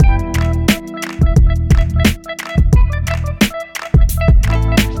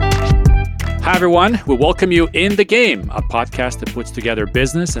everyone. We welcome you in The Game, a podcast that puts together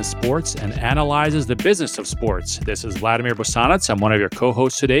business and sports and analyzes the business of sports. This is Vladimir Bosanac. I'm one of your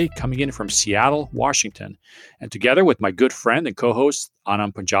co-hosts today, coming in from Seattle, Washington. And together with my good friend and co-host,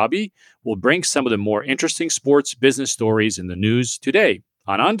 Anand Punjabi, we'll bring some of the more interesting sports business stories in the news today.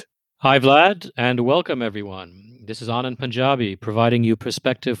 Anand? Hi, Vlad, and welcome, everyone. This is Anand Punjabi, providing you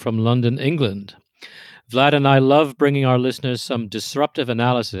perspective from London, England. Vlad and I love bringing our listeners some disruptive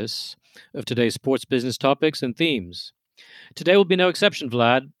analysis of today's sports business topics and themes. Today will be no exception,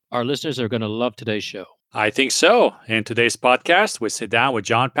 Vlad. Our listeners are going to love today's show. I think so. In today's podcast, we sit down with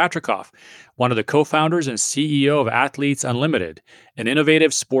John Patricof, one of the co-founders and CEO of Athletes Unlimited, an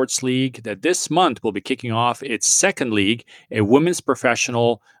innovative sports league that this month will be kicking off its second league, a women's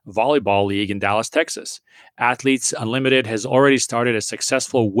professional volleyball league in Dallas, Texas. Athletes Unlimited has already started a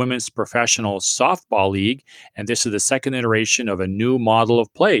successful women's professional softball league, and this is the second iteration of a new model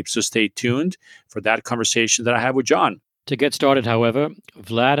of play. So stay tuned for that conversation that I have with John. To get started, however,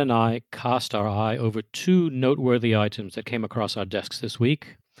 Vlad and I cast our eye over two noteworthy items that came across our desks this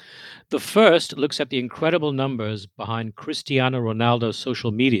week. The first looks at the incredible numbers behind Cristiano Ronaldo's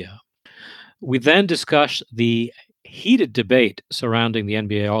social media. We then discuss the heated debate surrounding the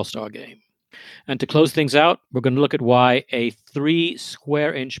NBA All-Star Game. And to close things out, we're going to look at why a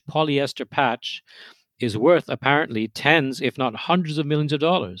 3-square-inch polyester patch is worth apparently tens, if not hundreds of millions of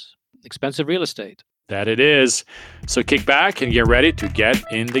dollars. Expensive real estate. That it is. So kick back and get ready to get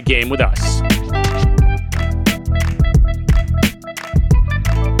in the game with us.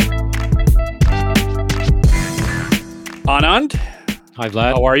 Anand. Hi,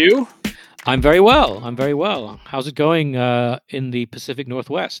 Vlad. How are you? I'm very well. How's it going in the Pacific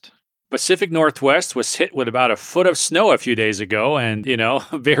Northwest? Pacific Northwest was hit with about a foot of snow a few days ago. And,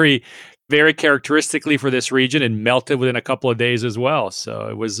 very characteristically for this region, it melted within a couple of days as well. So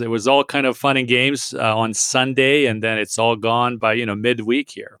it was all kind of fun and games on Sunday, and then it's all gone by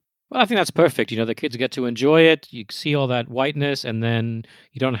midweek here. Well, I think that's perfect. The kids get to enjoy it. You see all that whiteness, and then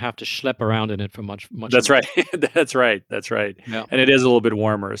you don't have to schlep around in it for much. That's right. That's right. Yeah. And it is a little bit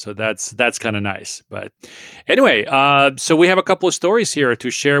warmer, so that's kind of nice. But anyway, so we have a couple of stories here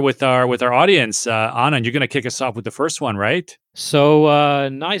to share with our audience. Anand, you're going to kick us off with the first one, right? So,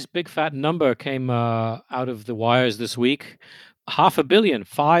 nice big fat number came out of the wires this week. $500 million,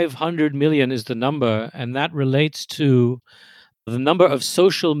 500 million is the number, and that relates to the number of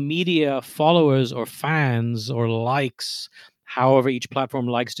social media followers or fans or likes, however each platform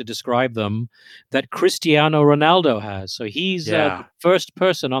likes to describe them, that Cristiano Ronaldo has. So he's the first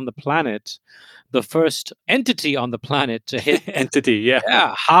person on the planet, the first entity on the planet to hit entity,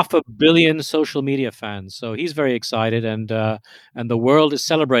 500 million social media fans. So he's very excited, and the world is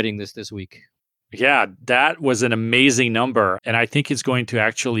celebrating this week. Yeah, that was an amazing number. And I think it's going to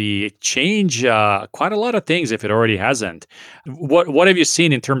actually change quite a lot of things if it already hasn't. What have you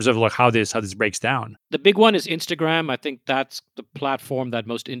seen in terms of how this breaks down? The big one is Instagram. I think that's the platform that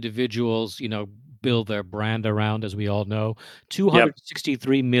most individuals, build their brand around, as we all know.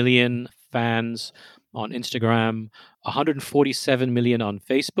 263 million fans on Instagram, 147 million on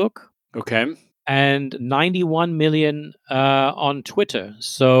Facebook. Okay. And 91 million on Twitter.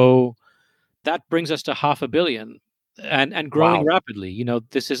 So that brings us to 500 million and growing rapidly.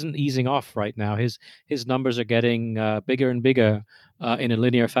 This isn't easing off right now. His numbers are getting bigger and bigger in a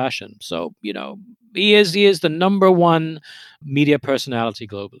linear fashion. So, he is the number one media personality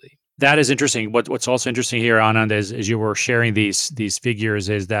globally. That is interesting. What's also interesting here, Anand, as you were sharing these figures,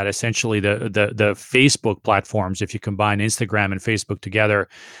 is that essentially the Facebook platforms, if you combine Instagram and Facebook together,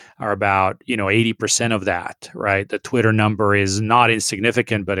 are about 80% of that, right? The Twitter number is not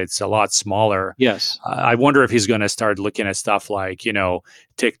insignificant, but it's a lot smaller. Yes. I wonder if he's going to start looking at stuff like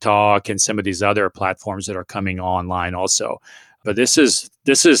TikTok and some of these other platforms that are coming online also. But this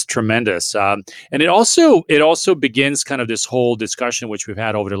is tremendous, and it also begins kind of this whole discussion which we've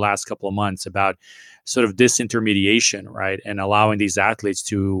had over the last couple of months about sort of disintermediation, right, and allowing these athletes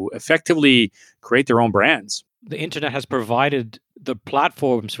to effectively create their own brands. The internet has provided the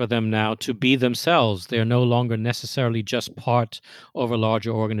platforms for them now to be themselves. They are no longer necessarily just part of a larger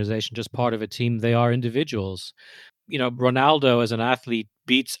organization, just part of a team. They are individuals. Ronaldo as an athlete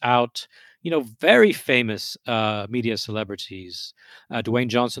beats out very famous media celebrities, Dwayne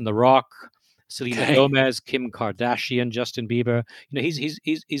Johnson, The Rock, Selena Gomez, Kim Kardashian, Justin Bieber.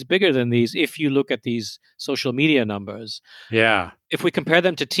 He's bigger than these. If you look at these social media numbers, if we compare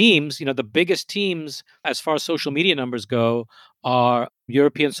them to teams, the biggest teams as far as social media numbers go are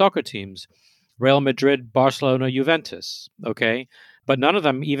European soccer teams, Real Madrid, Barcelona, Juventus. Okay, but none of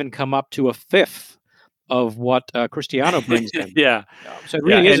them even come up to a fifth of what Cristiano brings in. Yeah. So it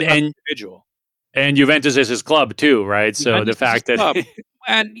really is an individual. And Juventus is his club too, right? So the Juventus is his fact that club.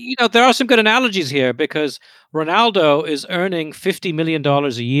 And there are some good analogies here because Ronaldo is earning $50 million a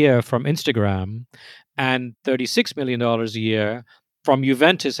year from Instagram and $36 million a year from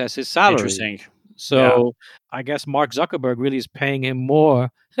Juventus as his salary. interesting. Yeah. So I guess Mark Zuckerberg really is paying him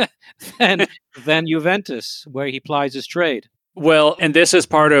more than Juventus, where he plies his trade. Well, and this is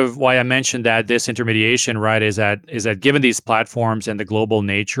part of why I mentioned that this intermediation, right, is that given these platforms and the global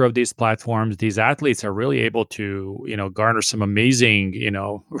nature of these platforms, these athletes are really able to, garner some amazing,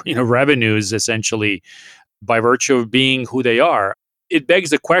 revenues essentially by virtue of being who they are. It begs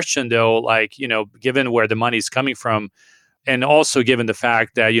the question though, like, given where the money's coming from, and also given the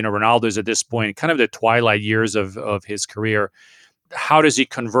fact that, Ronaldo is at this point kind of the twilight years of his career, how does he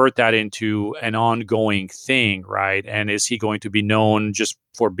convert that into an ongoing thing, right? And is he going to be known just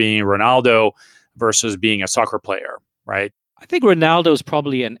for being Ronaldo versus being a soccer player, right? I think Ronaldo is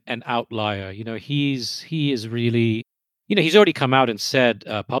probably an outlier. He is really, he's already come out and said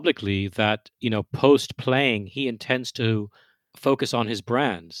publicly that, post playing, he intends to focus on his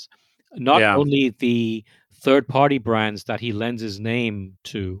brands, not Yeah, only the third party brands that he lends his name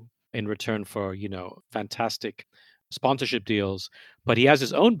to in return for, fantastic sponsorship deals, but he has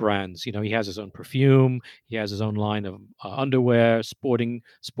his own brands. He has his own perfume, he has his own line of underwear,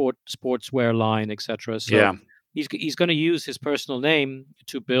 sportswear line, etc. So yeah. he's going to use his personal name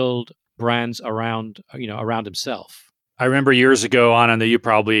to build brands around around himself. I remember years ago on, and you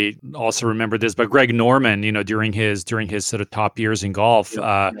probably also remember this, but Greg Norman, during his sort of top years in golf,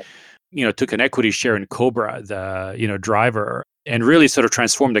 took an equity share in Cobra, the driver, and really sort of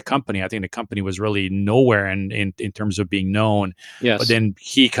transformed the company. I think the company was really nowhere in terms of being known. Yes. But then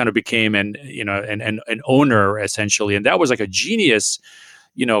he kind of became an owner essentially, and that was like a genius,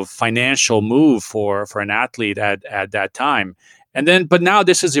 financial move for an athlete at that time. And then, but now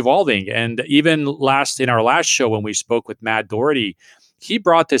this is evolving. And even in our last show when we spoke with Matt Doherty, he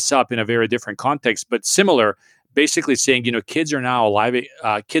brought this up in a very different context, but similar. Basically saying, kids are now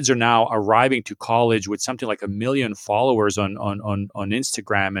arriving to college with something like 1 million followers on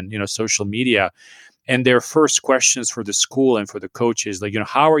Instagram and social media, and their first questions for the school and for the coaches, like,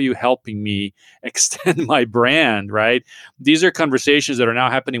 how are you helping me extend my brand, right? These are conversations that are now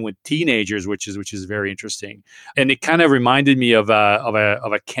happening with teenagers, which is very interesting. And it kind of reminded me of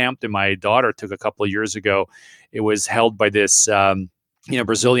a camp that my daughter took a couple of years ago. It was held by this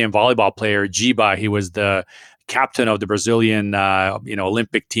Brazilian volleyball player, Giba. He was the captain of the Brazilian,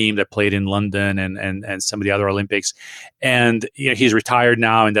 Olympic team that played in London and some of the other Olympics. And, he's retired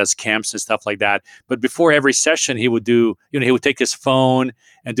now and does camps and stuff like that. But before every session, he would take his phone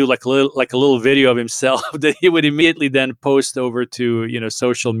and do like a little video of himself that he would immediately then post over to,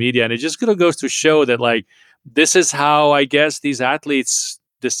 social media. And it just goes to show that, like, this is how, I guess, these athletes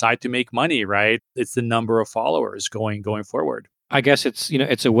decide to make money, right? It's the number of followers going forward. I guess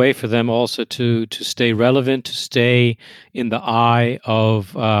it's a way for them also to stay relevant, to stay in the eye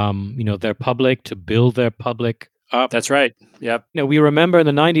of their public, to build their public up. That's right. Yep. We remember in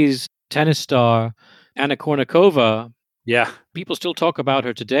the 90s tennis star Anna Kournikova. Yeah. People still talk about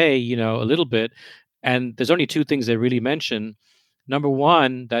her today, a little bit, and there's only two things they really mention. Number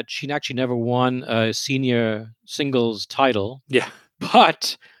one, that she actually never won a senior singles title. Yeah.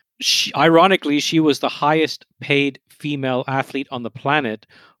 But ironically, she was the highest paid female athlete on the planet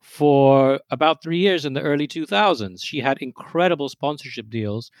for about 3 years in the early 2000s. She had incredible sponsorship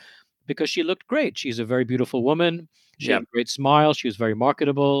deals because she looked great. She's a very beautiful woman. She had a great smile. She was very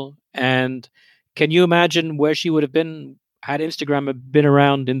marketable. And can you imagine where she would have been had Instagram been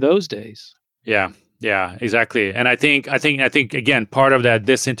around in those days? Yeah, exactly. And I think again, part of that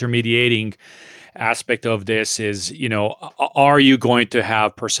disintermediating aspect of this is, are you going to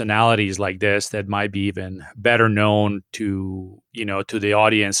have personalities like this that might be even better known to the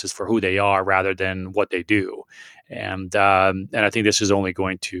audiences for who they are rather than what they do? And I think this is only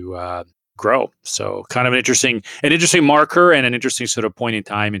going to grow. So kind of an interesting marker and an interesting sort of point in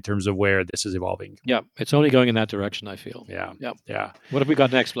time in terms of where this is evolving. Yeah, it's only going in that direction, I feel. Yeah. What have we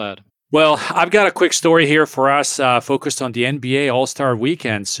got next, Vlad? Well, I've got a quick story here for us focused on the NBA All-Star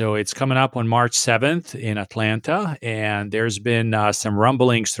Weekend. So it's coming up on March 7th in Atlanta, and there's been some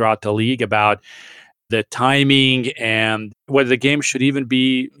rumblings throughout the league about the timing and whether the game should even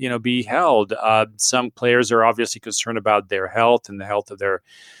be held. Some players are obviously concerned about their health and the health of their,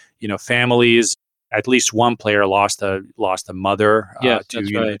 families. At least one player lost a mother Yes, to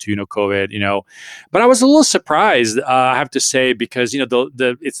right. COVID. But I was a little surprised, I have to say, because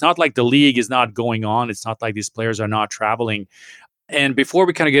it's not like the league is not going on. It's not like these players are not traveling. And before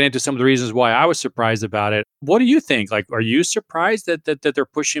we kind of get into some of the reasons why I was surprised about it, what do you think? Like, are you surprised that they're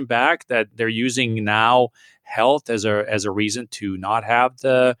pushing back, that they're using now health as a reason to not have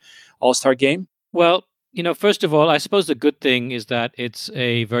the All-Star game? Well, first of all, I suppose the good thing is that it's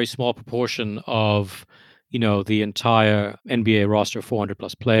a very small proportion of, the entire NBA roster, 400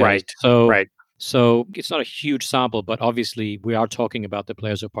 plus players. Right. So, Right. so it's not a huge sample, but obviously we are talking about the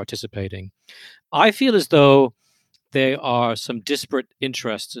players who are participating. I feel as though there are some disparate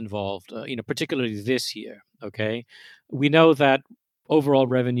interests involved, particularly this year. Okay. We know that overall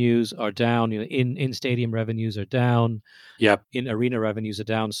revenues are down, in stadium revenues are down, Yep. in arena revenues are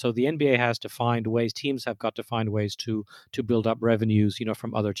down. So the NBA has to find ways, teams have got to find ways to build up revenues,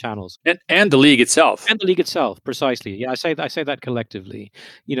 from other channels. And the league itself. And the league itself, precisely. Yeah, I say that collectively.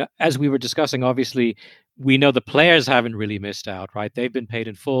 As we were discussing, obviously, we know the players haven't really missed out, right? They've been paid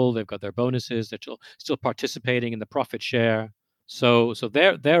in full. They've got their bonuses. They're still participating in the profit share. So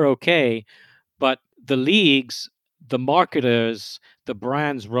they're okay. But the leagues, the marketers, the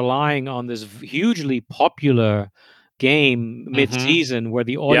brands relying on this hugely popular game Hmm. mid-season where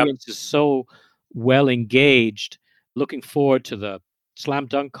the Yep. audience is so well engaged, looking forward to the slam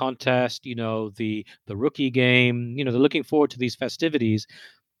dunk contest, the rookie game, they're looking forward to these festivities.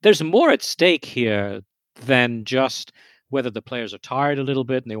 There's more at stake here than just whether the players are tired a little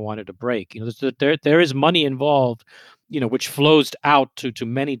bit and they wanted a break. There is money involved, which flows out to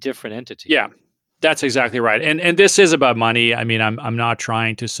many different entities. Yeah. That's exactly right. And this is about money. I mean, I'm not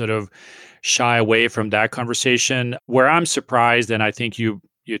trying to sort of shy away from that conversation. Where I'm surprised, and I think you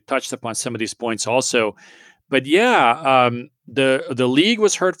touched upon some of these points also, but yeah, the league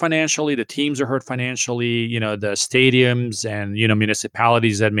was hurt financially. The teams are hurt financially. The stadiums and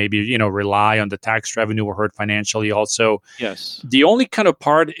municipalities that maybe rely on the tax revenue were hurt financially also. Yes. The only kind of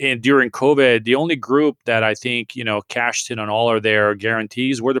part during COVID, the only group that I think cashed in on all of their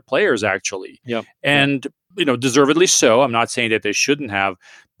guarantees were the players actually, Yep. and deservedly so. I'm not saying that they shouldn't have,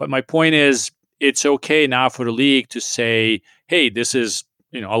 but my point is, it's okay now for the league to say, "Hey, this is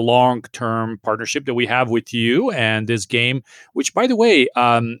a long-term partnership that we have with you and this game." Which, by the way,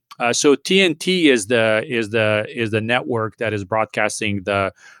 so TNT is the network that is broadcasting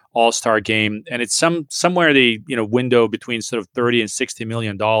the All-Star game, and it's somewhere the window between sort of $30 and $60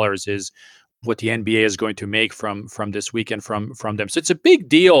 million is what the NBA is going to make from this weekend from them. So it's a big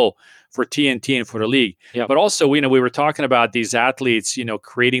deal for TNT and for the league. Yep. But also, we were talking about these athletes,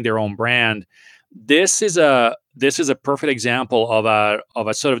 creating their own brand. This is a perfect example of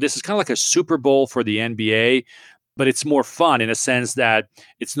a sort of, this is kind of like a Super Bowl for the NBA, but it's more fun in a sense that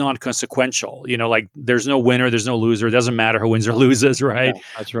it's not consequential. Like there's no winner, there's no loser. It doesn't matter who wins or loses, right? Yeah,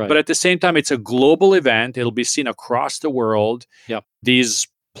 that's right. But at the same time, it's a global event. It'll be seen across the world. Yep. These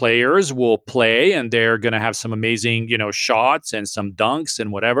players will play and they're going to have some amazing, shots and some dunks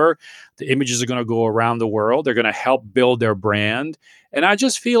and whatever. The images are going to go around the world. They're going to help build their brand. And I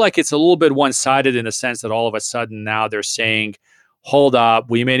just feel like it's a little bit one-sided in the sense that all of a sudden now they're saying, hold up,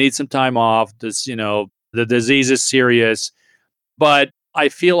 we may need some time off. This, the disease is serious. But I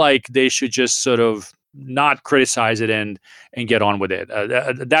feel like they should just sort of not criticize it and get on with it.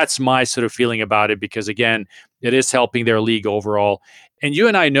 That's my sort of feeling about it, because again, it is helping their league overall. And you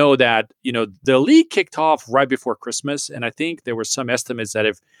and I know that, the league kicked off right before Christmas. And I think there were some estimates that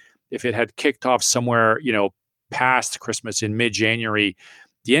if it had kicked off somewhere, past Christmas in mid-January,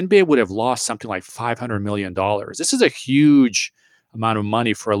 the NBA would have lost something like $500 million. This is a huge amount of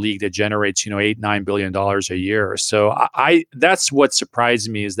money for a league that generates, $8-9 billion a year. So I that's what surprised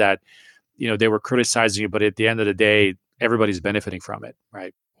me, is that, they were criticizing it, but at the end of the day, everybody's benefiting from it,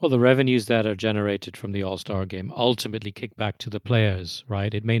 right? Well, the revenues that are generated from the All-Star game ultimately kick back to the players,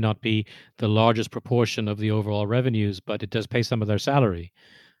 right? It may not be the largest proportion of the overall revenues, but it does pay some of their salary.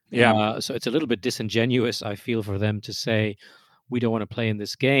 Yeah. So it's a little bit disingenuous, I feel, for them to say, we don't want to play in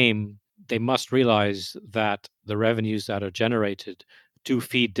this game. They must realize that the revenues that are generated do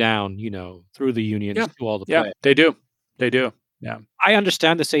feed down, through the unions Yeah. to all the Yeah, players. they do. They do. Yeah. I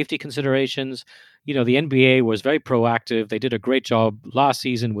understand the safety considerations. The NBA was very proactive. They did a great job last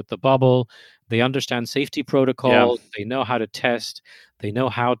season with the bubble. They understand safety protocols. They know how to test. They know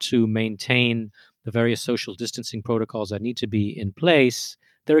how to maintain the various social distancing protocols that need to be in place.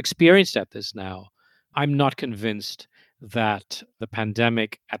 They're experienced at this now. I'm not convinced that the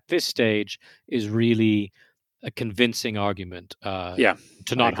pandemic at this stage is really a convincing argument Yeah.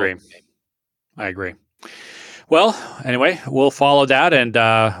 to not agree. hold the game. I agree. Well, anyway, we'll follow that and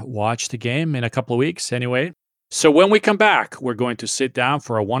watch the game in a couple of weeks anyway. So when we come back, we're going to sit down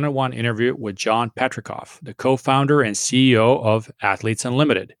for a one-on-one interview with John Petrikoff, the co-founder and CEO of Athletes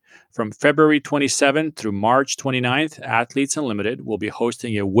Unlimited. From February 27th through March 29th, Athletes Unlimited will be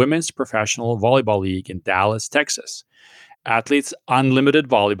hosting a women's professional volleyball league in Dallas, Texas. Athletes Unlimited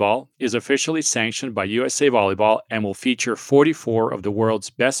Volleyball is officially sanctioned by USA Volleyball and will feature 44 of the world's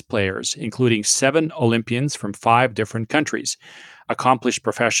best players, including 7 Olympians from 5 different countries, accomplished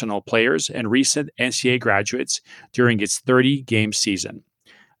professional players, and recent NCAA graduates during its 30-game season.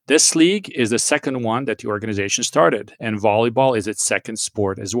 This league is the second one that the organization started, and volleyball is its second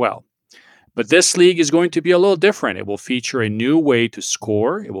sport as well. But this league is going to be a little different. It will feature a new way to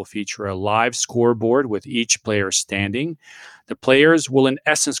score. It will feature a live scoreboard with each player standing. The players will, in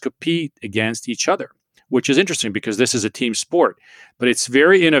essence, compete against each other, which is interesting because this is a team sport. But it's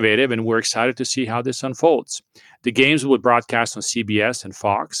very innovative, and we're excited to see how this unfolds. The games will be broadcast on CBS and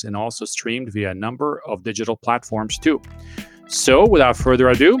Fox and also streamed via a number of digital platforms too. So without further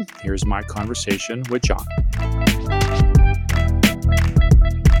ado, here's my conversation with John.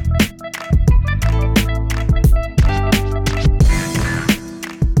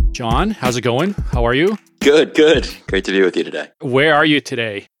 John, how's it going? How are you? Good. Great to be with you today. Where are you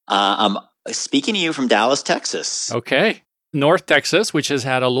today? I'm speaking to you from Dallas, Texas. Okay. North Texas, which has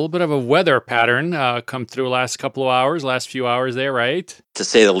had a little bit of a weather pattern come through last few hours there, right? To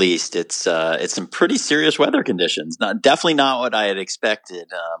say the least, it's some pretty serious weather conditions. Definitely not what I had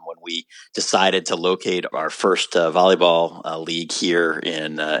expected when we decided to locate our first volleyball league here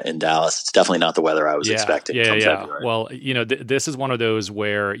in Dallas. It's definitely not the weather I was expecting. February. Well, this is one of those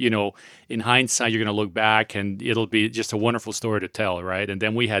where, in hindsight, you're going to look back and it'll be just a wonderful story to tell, right? And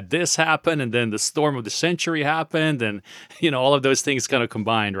then we had this happen, and then the storm of the century happened, and all of those things kind of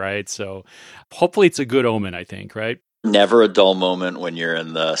combined, right? So hopefully it's a good omen, I think, right? Never a dull moment when you're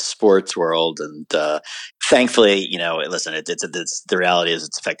in the sports world. And thankfully, listen, it's the reality is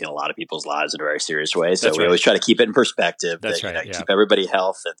it's affecting a lot of people's lives in a very serious way. So we always try to keep it in perspective. That's right. Keep everybody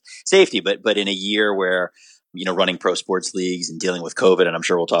health and safety. But in a year where running pro sports leagues and dealing with COVID, and I'm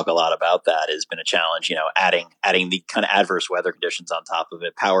sure we'll talk a lot about that, has been a challenge. Adding the kind of adverse weather conditions on top of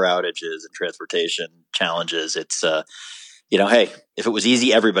it, power outages and transportation challenges. It's hey, if it was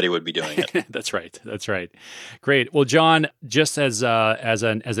easy, everybody would be doing it. That's right. Great. Well, John, just as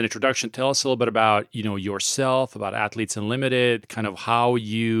an introduction, tell us a little bit about yourself, about Athletes Unlimited, kind of how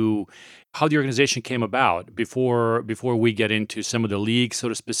the organization came about before we get into some of the league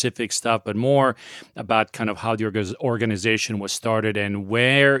sort of specific stuff, but more about kind of how the organization was started and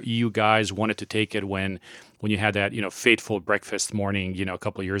where you guys wanted to take it when you had that fateful breakfast morning a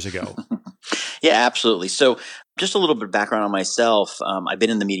couple of years ago. Yeah, absolutely. So just a little bit of background on myself. I've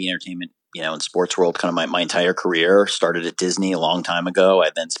been in the media entertainment in sports world kind of my entire career. Started at Disney a long time ago. I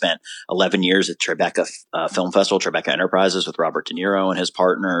then spent 11 years at Tribeca Film Festival, Tribeca Enterprises with Robert De Niro and his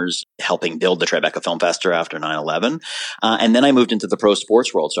partners, helping build the Tribeca Film Festival after 9/11. And then I moved into the pro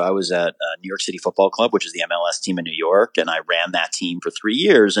sports world. So I was at New York City Football Club, which is the MLS team in New York, and I ran that team for 3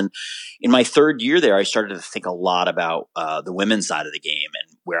 years. And in my third year there, I started to think a lot about the women's side of the game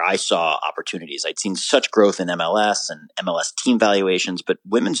and where I saw opportunities. I'd seen such growth in MLS and MLS team valuations, but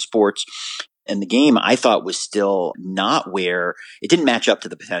women's sports and the game I thought was still not where it didn't match up to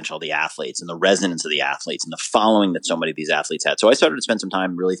the potential of the athletes and the resonance of the athletes and the following that so many of these athletes had. So I started to spend some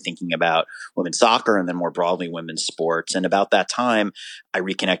time really thinking about women's soccer and then more broadly women's sports. And about that time, I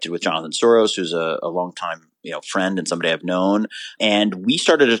reconnected with Jonathan Soros, who's a longtime friend and somebody I've known. And we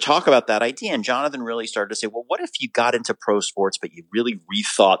started to talk about that idea. And Jonathan really started to say, well, what if you got into pro sports, but you really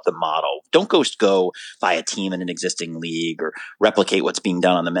rethought the model? Don't go buy a team in an existing league or replicate what's being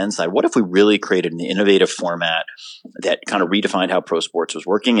done on the men's side. What if we really created an innovative format that kind of redefined how pro sports was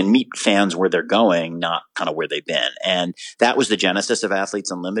working and meet fans where they're going, not kind of where they've been? And that was the genesis of Athletes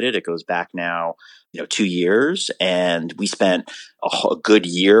Unlimited. It goes back now 2 years, and we spent a good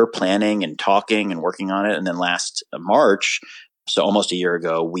year planning and talking and working on it. And then last March, so almost a year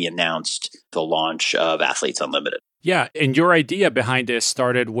ago, we announced the launch of Athletes Unlimited. Yeah, and your idea behind this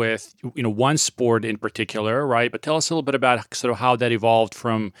started with one sport in particular, right? But tell us a little bit about sort of how that evolved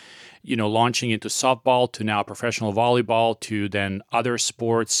from launching into softball to now professional volleyball to then other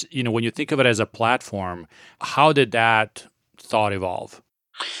sports. When you think of it as a platform, how did that thought evolve?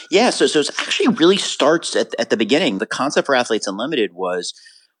 Yeah, so it actually really starts at the beginning. The concept for Athletes Unlimited was,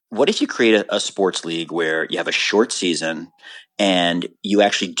 what if you create a sports league where you have a short season and you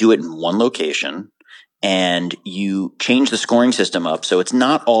actually do it in one location and you change the scoring system up so it's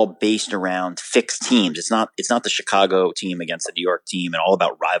not all based around fixed teams. It's not the Chicago team against the New York team and all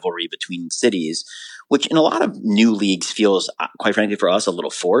about rivalry between cities. which in a lot of new leagues feels, quite frankly, for us, a little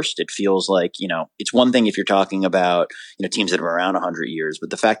forced. It feels like, it's one thing if you're talking about, teams that have been around 100 years, but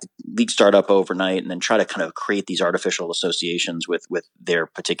the fact that leagues start up overnight and then try to kind of create these artificial associations with their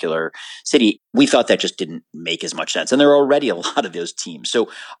particular city, we thought that just didn't make as much sense. And there are already a lot of those teams. So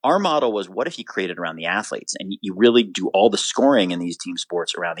our model was, what if you created around the athletes and you really do all the scoring in these team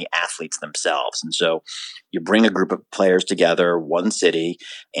sports around the athletes themselves? And so you bring a group of players together, one city,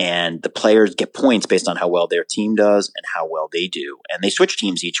 and the players get points based on how well their team does and how well they do. And they switch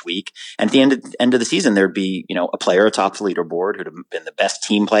teams each week. And at the end of the season, there'd be, a player atop the leaderboard who'd have been the best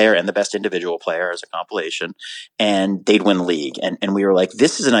team player and the best individual player as a compilation, and they'd win the league. And we were like,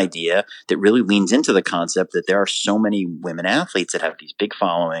 this is an idea that really leans into the concept that there are so many women athletes that have these big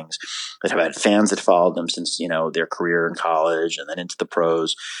followings, that have had fans that followed them since, their career in college and then into the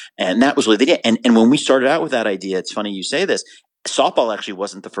pros. And that was really the idea. And when we started out with that idea, it's funny you say this, softball actually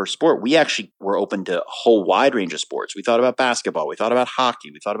wasn't the first sport. We actually were open to a whole wide range of sports. We thought about basketball. We thought about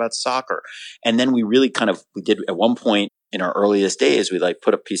hockey. We thought about soccer. And then we really we did at one point in our earliest days, we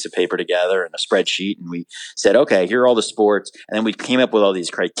put a piece of paper together and a spreadsheet, and we said, okay, here are all the sports. And then we came up with all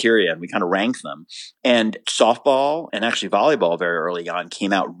these criteria and we kind of ranked them. And softball and actually volleyball very early on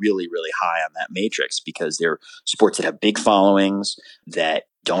came out really, really high on that matrix because they're sports that have big followings, that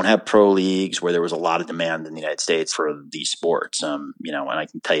don't have pro leagues, where there was a lot of demand in the United States for these sports. And I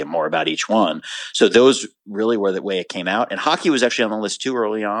can tell you more about each one. So those really were the way it came out. And hockey was actually on the list too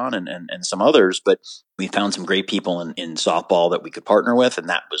early on, and some others, but we found some great people in softball that we could partner with. And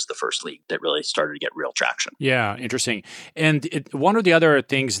that was the first league that really started to get real traction. Yeah, interesting. And one of the other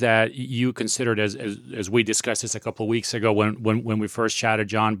things that you considered as we discussed this a couple of weeks ago when we first chatted,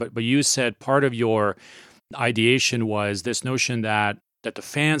 John, but you said part of your ideation was this notion that the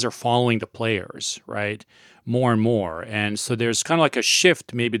fans are following the players, right, more and more. And so there's kind of like a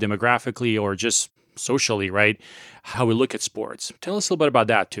shift, maybe demographically or just socially, right, how we look at sports. Tell us a little bit about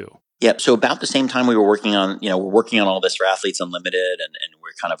that too. Yeah. So about the same time we were working on, we're working on all this for Athletes Unlimited, and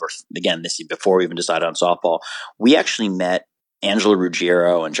we're kind of, again, this before we even decided on softball, we actually met Angela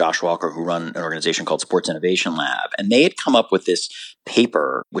Ruggiero and Josh Walker, who run an organization called Sports Innovation Lab. And they had come up with this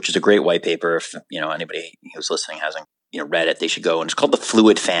paper, which is a great white paper. If, anybody who's listening hasn't read it, they should go. And it's called The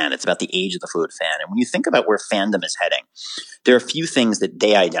Fluid Fan. It's about the age of the fluid fan. And when you think about where fandom is heading, there are a few things that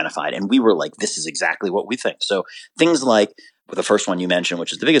they identified. And we were like, this is exactly what we think. So things like the first one you mentioned,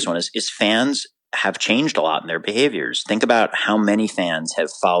 which is the biggest one, is fans have changed a lot in their behaviors. Think about how many fans have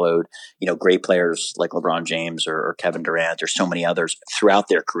followed, great players like LeBron James or Kevin Durant or so many others throughout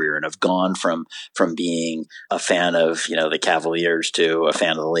their career, and have gone from being a fan of, the Cavaliers to a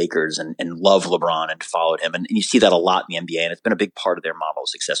fan of the Lakers, and love LeBron and followed him. And you see that a lot in the NBA, and it's been a big part of their model of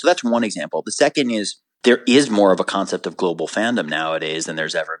success. So that's one example. The second is, there is more of a concept of global fandom nowadays than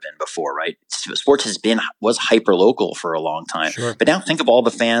there's ever been before, right? Sports was hyper local for a long time, sure. But now think of all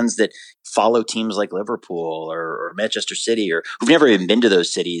the fans that follow teams like Liverpool or Manchester City, or who've never even been to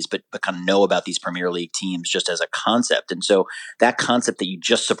those cities, but kind of know about these Premier League teams just as a concept. And so that concept that you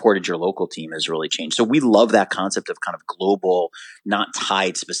just supported your local team has really changed. So we love that concept of kind of global, not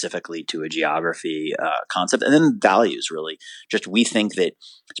tied specifically to a geography concept. And then values, really. Just we think that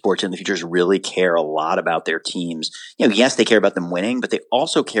sports in the futures really care a lot about their teams. Yes, they care about them winning, but they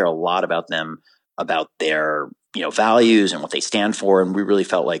also care a lot about them, about their values and what they stand for. And we really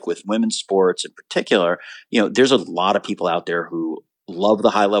felt like with women's sports in particular, there's a lot of people out there who love the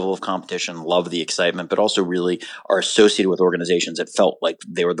high level of competition, love the excitement, but also really are associated with organizations that felt like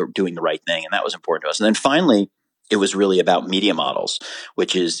they were doing the right thing. And that was important to us. And then finally, it was really about media models,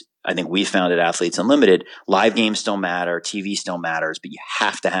 which is, I think we found at Athletes Unlimited, live games still matter, TV still matters, but you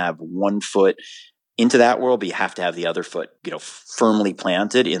have to have one foot into that world, but you have to have the other foot, firmly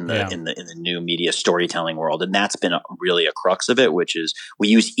planted in the new media storytelling world. And that's been really a crux of it, which is we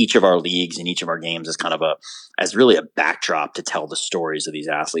use each of our leagues and each of our games as kind of as really a backdrop to tell the stories of these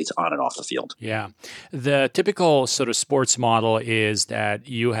athletes on and off the field. Yeah. The typical sort of sports model is that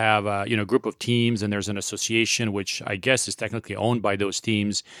you have a group of teams, and there's an association, which I guess is technically owned by those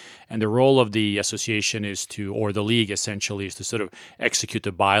teams. And the role of the association or the league essentially is to sort of execute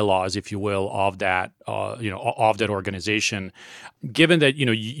the bylaws, if you will, of that, of that organization. Given that,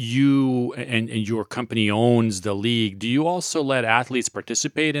 you and your company owns the league, do you also let athletes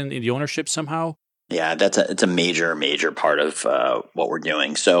participate in the ownership somehow? Yeah, it's a major part of what we're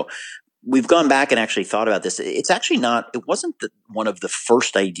doing. So we've gone back and actually thought about this. It wasn't one of the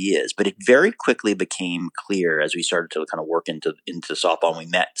first ideas, but it very quickly became clear as we started to kind of work into softball. And we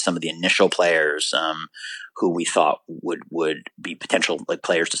met some of the initial players who we thought would be potential like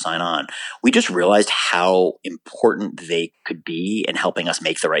players to sign on. We just realized how important they could be in helping us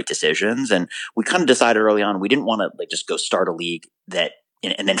make the right decisions. And we kind of decided early on, we didn't want to like just go start a league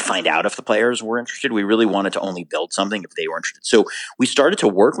and then find out if the players were interested. We really wanted to only build something if they were interested. So we started to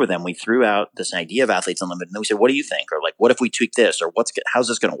work with them. We threw out this idea of Athletes Unlimited, and then we said, what do you think? Or like, what if we tweak this? Or how's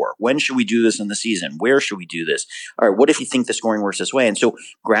this going to work? When should we do this in the season? Where should we do this? All right, what if you think the scoring works this way? And so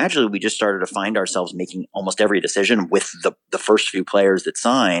gradually we just started to find ourselves making almost every decision with the first few players that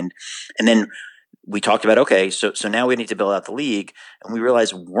signed. And then we talked about, okay, so now we need to build out the league, and we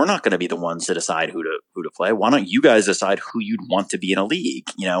realized we're not going to be the ones to decide who to play. Why don't you guys decide who you'd want to be in a league?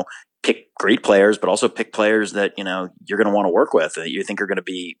 Pick great players, but also pick players that you're going to want to work with, that you think are going to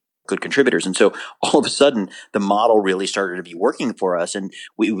be good contributors. And so all of a sudden, the model really started to be working for us, and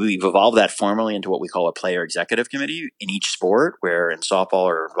we've evolved that formally into what we call a player executive committee in each sport, where in softball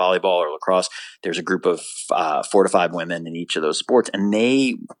or volleyball or lacrosse, there's a group of 4 to 5 women in each of those sports, and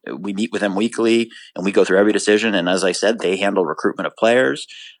we meet with them weekly, and we go through every decision. And as I said, they handle recruitment of players.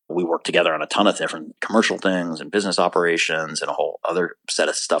 We work together on a ton of different commercial things and business operations and a whole other set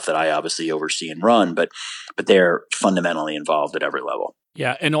of stuff that I obviously oversee and run, but they're fundamentally involved at every level.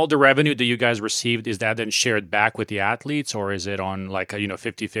 Yeah, and all the revenue that you guys received, is that then shared back with the athletes, or is it on like a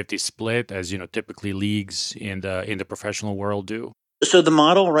 50-50 split as typically leagues in the professional world do? So the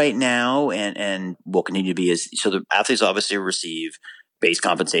model right now and will continue to be is, so the athletes obviously receive base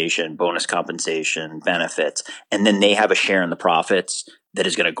compensation, bonus compensation, benefits, and then they have a share in the profits that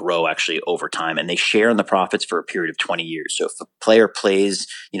is going to grow actually over time. And they share in the profits for a period of 20 years. So if a player plays,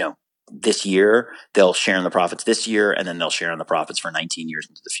 this year, they'll share in the profits this year, and then they'll share in the profits for 19 years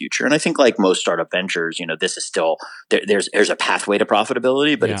into the future. And I think like most startup ventures, this is still, there's a pathway to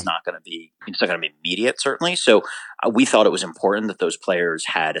profitability, but it's not going to be immediate, certainly. So we thought it was important that those players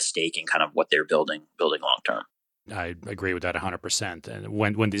had a stake in kind of what they're building long term. I agree with that 100%. And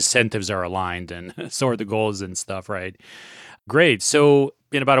when the incentives are aligned and so are the goals and stuff, right? Great. So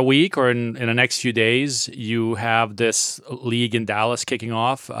in about a week or in the next few days, you have this league in Dallas kicking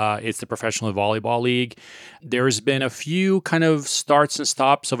off. It's the Professional Volleyball League. There's been a few kind of starts and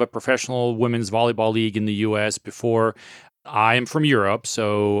stops of a professional women's volleyball league in the U.S. before. I am from Europe,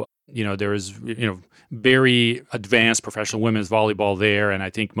 so there's very advanced professional women's volleyball there, and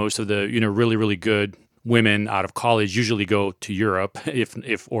I think most of the really, really good women out of college usually go to Europe,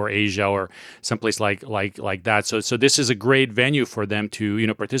 if or Asia or someplace like that. So this is a great venue for them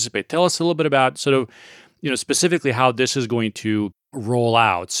to participate. Tell us a little bit about sort of specifically how this is going to roll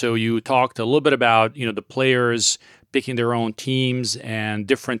out. So you talked a little bit about the players picking their own teams and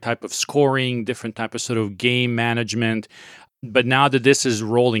different type of scoring, different type of sort of game management. But now that this is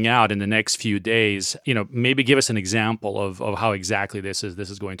rolling out in the next few days, maybe give us an example of how exactly this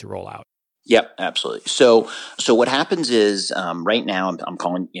is going to roll out. Yep, absolutely. So what happens is right now I'm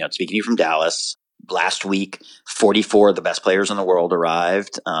calling, speaking to you from Dallas. Last week, 44 of the best players in the world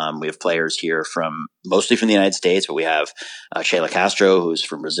arrived. We have players here mostly from the United States, but we have Sheila Castro, who's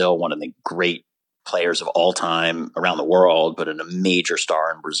from Brazil, one of the great players of all time around the world, but a major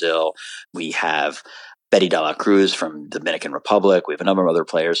star in Brazil. We have Betty De La Cruz from the Dominican Republic. We have a number of other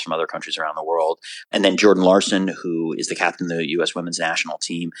players from other countries around the world. And then Jordan Larson, who is the captain of the U.S. women's national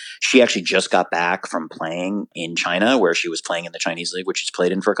team. She actually just got back from playing in China, where she was playing in the Chinese league, which she's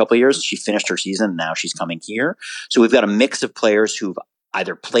played in for a couple of years. She finished her season, and now she's coming here. So we've got a mix of players who've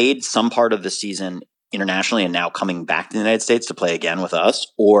either played some part of the season internationally and now coming back to the United States to play again with us,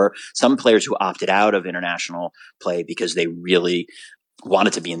 or some players who opted out of international play because they really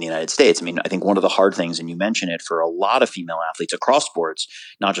wanted to be in the United States. I mean, I think one of the hard things, and you mentioned it for a lot of female athletes across sports,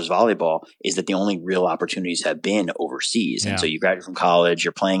 not just volleyball, is that the only real opportunities have been overseas. Yeah. And so you graduate from college,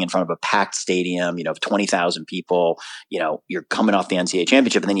 you're playing in front of a packed stadium, of 20,000 people, you're coming off the NCAA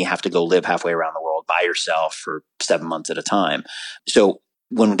championship, and then you have to go live halfway around the world by yourself for 7 months at a time. So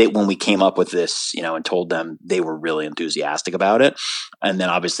when we came up with this, and told them, they were really enthusiastic about it. And then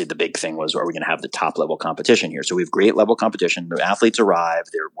obviously the big thing was, are we going to have the top level competition here? So we have great level competition. The athletes arrive.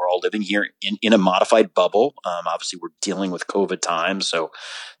 We're all living here in a modified bubble. Obviously we're dealing with COVID times. So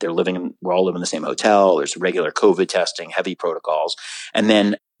we're all living in the same hotel. There's regular COVID testing, heavy protocols. And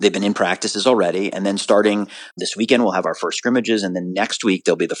then they've been in practices already. And then starting this weekend, we'll have our first scrimmages. And then next week,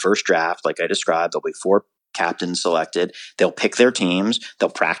 there'll be the first draft. Like I described, there'll be 4 captains selected. They'll pick their teams. They'll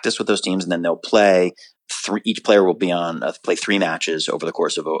practice with those teams, and then they'll play. Each player will be play 3 matches over the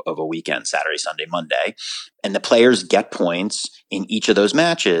course of a weekend: Saturday, Sunday, Monday. And the players get points in each of those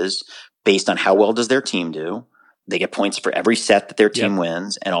matches based on how well does their team do. They get points for every set that their team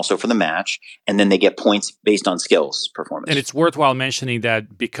wins and also for the match. And then they get points based on skills performance. And it's worthwhile mentioning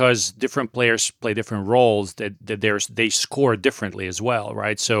that because different players play different roles, that they score differently as well,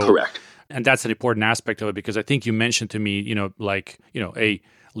 right? So correct. And that's an important aspect of it, because I think you mentioned to me, a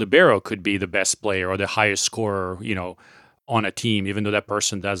libero could be the best player or the highest scorer, on a team, even though that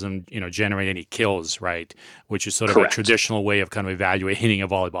person doesn't, generate any kills, right? Which is sort of correct. a traditional way of kind of evaluating a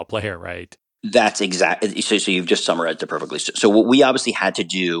volleyball player, right? That's exactly. So you've just summarized it perfectly. So what we obviously had to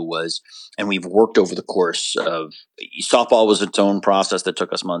do was, and we've worked over the course of, softball was its own process that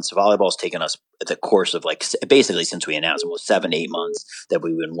took us months. Volleyball's taken us the course of basically since we announced it was 7 to 8 months that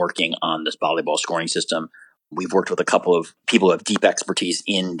we've been working on this volleyball scoring system. We've worked with a couple of people who have deep expertise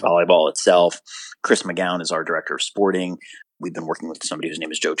in volleyball itself. Chris McGowan is our director of sporting. We've been working with somebody whose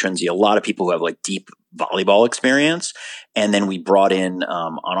name is Joe Trinzi, a lot of people who have deep volleyball experience. And then we brought in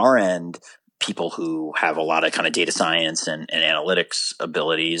on our end people who have a lot of kind of data science and analytics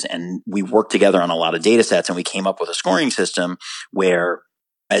abilities. And we worked together on a lot of data sets, and we came up with a scoring system where,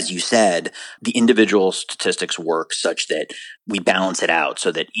 as you said, the individual statistics work such that we balance it out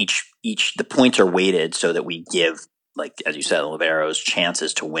so that the points are weighted so that we give, as you said, liberos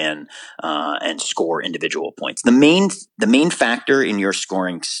chances to win and score individual points. The main factor in your score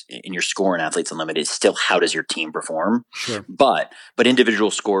in Athletes Unlimited is still how does your team perform. Sure. But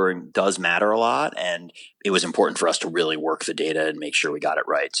individual scoring does matter a lot, and it was important for us to really work the data and make sure we got it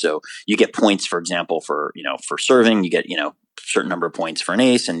right. So you get points, for example, for serving, you get a certain number of points for an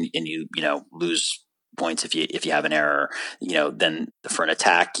ace, and you lose points if you have an error. Then for an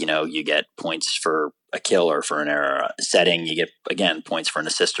attack, you get points for a kill or for an error. Setting, you get again points for an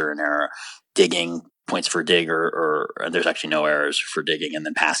assist or an error. Digging, points for dig or there's actually no errors for digging. And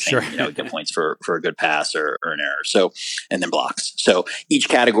then passing, sure. You get points for a good pass or an error. So, and then blocks. So each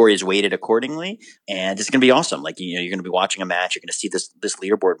category is weighted accordingly, and it's going to be awesome. You're going to be watching a match, you're going to see this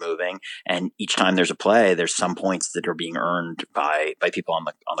leaderboard moving, and each time there's a play, there's some points that are being earned by people on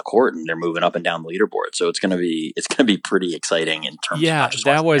the court, and they're moving up and down the leaderboard. So it's going to be pretty exciting in terms of not just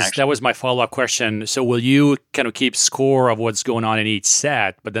that was my follow-up question. So will you kind of keep score of what's going on in each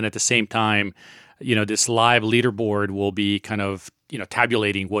set, but then at the same time, this live leaderboard will be kind of,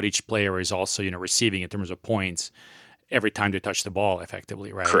 tabulating what each player is also, receiving in terms of points every time they touch the ball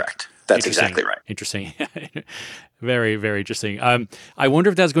effectively, right? Correct. That's exactly right. Interesting. Very, very interesting. I wonder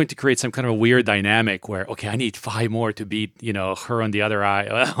if that's going to create some kind of a weird dynamic where, okay, I need 5 more to beat, her on the other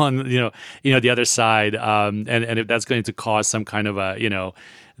the other side. And if that's going to cause some kind of a,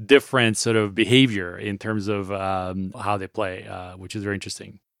 different sort of behavior in terms of how they play, which is very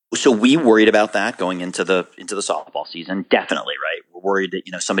interesting. So we worried about that going into the softball season. Definitely, right? We're worried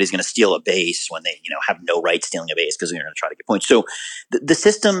that somebody's going to steal a base when they have no right stealing a base because they're going to try to get points. So the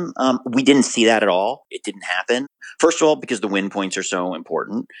system, we didn't see that at all. It didn't happen. First of all, because the win points are so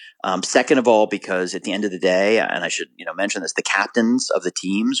important. Second of all, because at the end of the day, and I should mention this, the captains of the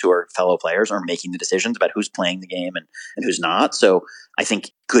teams who are fellow players are making the decisions about who's playing the game and who's not. So I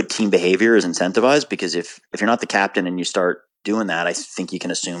think good team behavior is incentivized, because if you're not the captain and you start doing that, I think you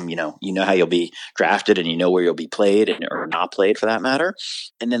can assume, how you'll be drafted, and where you'll be played or not played for that matter.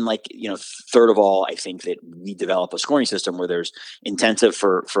 And then third of all, I think that we develop a scoring system where there's incentive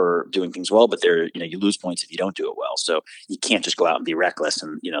for doing things well, but you lose points if you don't do it well. So you can't just go out and be reckless.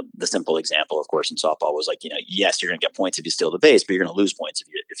 And, the simple example, of course, in softball was yes, you're going to get points if you steal the base, but you're going to lose points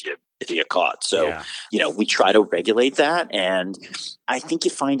if you get caught. So, we try to regulate that. And I think you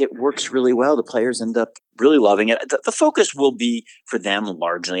find it works really well. The players end up really loving it. The focus will be for them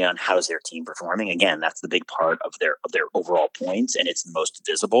largely on how's their team performing. Again, that's the big part of their overall points, and it's the most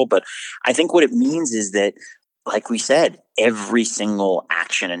visible. But I think what it means is that, like we said, every single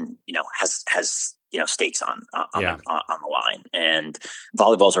action has stakes on the line. And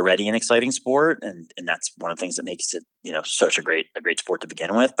volleyball is already an exciting sport, and that's one of the things that makes it such a great sport to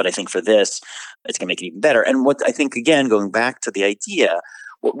begin with. But I think for this, it's going to make it even better. And what I think, again, going back to the idea,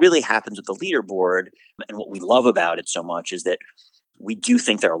 what really happens with the leaderboard and what we love about it so much is that we do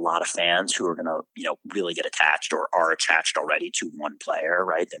think there are a lot of fans who are going to, really get attached or are attached already to one player,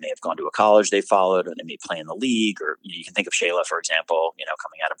 right? They may have gone to a college they followed, or they may play in the league, or you can think of Sheila, for example,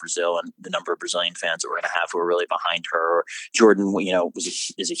 coming out of Brazil, and the number of Brazilian fans that we're going to have who are really behind her. Or Jordan,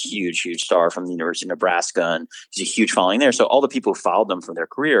 is a huge, huge star from the University of Nebraska, and he's a huge following there. So all the people who followed them from their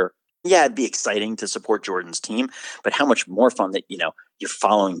career, yeah, it'd be exciting to support Jordan's team, but how much more fun that, you're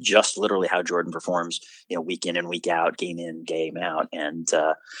following just literally how Jordan performs, week in and week out, game in, game out. And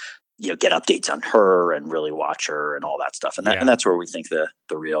get updates on her and really watch her and all that stuff. And that's where we think the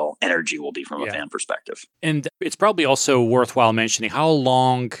real energy will be from a fan perspective. And it's probably also worthwhile mentioning, how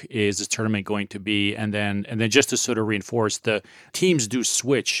long is this tournament going to be? And then just to sort of reinforce, the teams do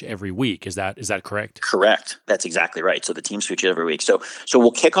switch every week. Is that correct? Correct. That's exactly right. So the teams switch every week. So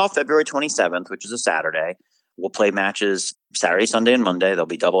we'll kick off February 27th, which is a Saturday. We'll play matches Saturday, Sunday, and Monday. There'll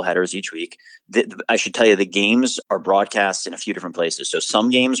be double headers each week. I should tell you, the games are broadcast in a few different places. So some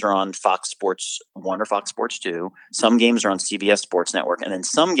games are on Fox Sports 1 or Fox Sports 2. Some games are on CBS Sports Network. And then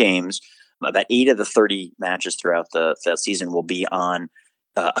some games, about 8 of the 30 matches throughout the season, will be on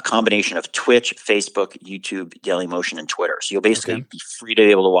a combination of Twitch, Facebook, YouTube, Dailymotion, and Twitter. So you'll basically be free to be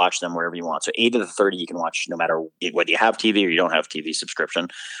able to watch them wherever you want. So 8 of the 30 you can watch no matter whether you have TV or you don't have TV subscription.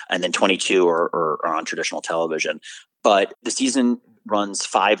 And then 22 are on traditional television. But the season runs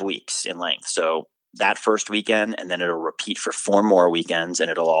 5 weeks in length. So that first weekend, and then it'll repeat for 4 more weekends,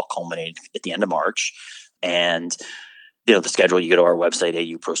 and it'll all culminate at the end of March. And the schedule, you go to our website,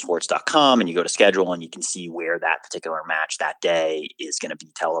 auprosports.com, and you go to schedule, and you can see where that particular match that day is going to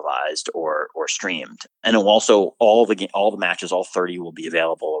be televised or streamed. And it will also, all the matches, all 30, will be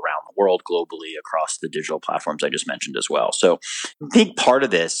available around the world globally across the digital platforms I just mentioned as well. So big part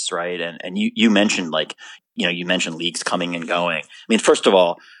of this, right? And you mentioned you mentioned leagues coming and going. I mean, first of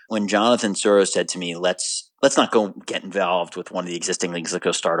all, when Jonathan Suros said to me, let's not go get involved with one of the existing leagues. Let's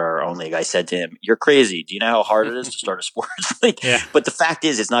go start our own league. I said to him, "You're crazy. Do you know how hard it is to start a sports league?" Yeah. But the fact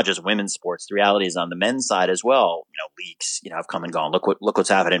is, it's not just women's sports. The reality is on the men's side as well. Leagues, have come and gone. Look what's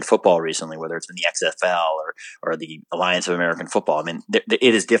happened in football recently, whether it's in the XFL or the Alliance of American Football. I mean,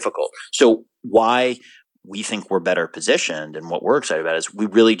 it is difficult. So why we think we're better positioned, and what we're excited about is we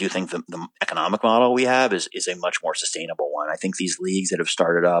really do think the economic model we have is a much more sustainable one. I think these leagues that have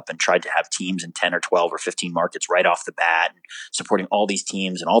started up and tried to have teams in 10 or 12 or 15 markets right off the bat, and supporting all these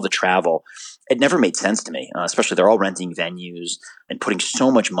teams and all the travel, it never made sense to me, especially they're all renting venues and putting so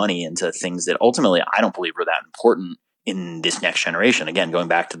much money into things that ultimately I don't believe are that important in this next generation. Again, going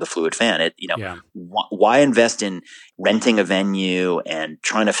back to the fluid fan, why invest in renting a venue and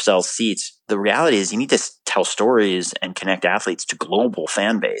trying to sell seats? The reality is you need to tell stories and connect athletes to global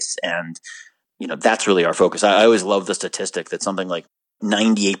fan base. And, that's really our focus. I always love the statistic that something like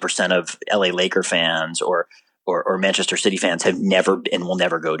 98% of LA Laker fans or Manchester City fans have never and will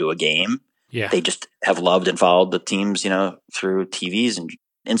never go to a game. Yeah. They just have loved and followed the teams, through TVs and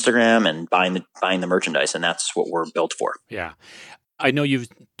Instagram and buying the merchandise, and that's what we're built for. Yeah. I know you've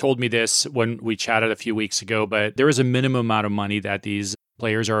told me this when we chatted a few weeks ago, but there is a minimum amount of money that these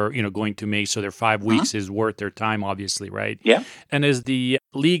players are, going to make. So their 5 weeks is worth their time, obviously, right? Yeah. And is the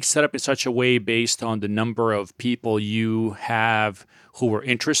league set up in such a way based on the number of people you have who were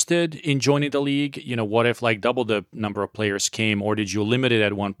interested in joining the league? What if double the number of players came, or did you limit it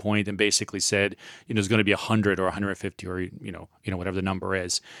at one point and basically said, there's going to be 100 or 150 or, whatever the number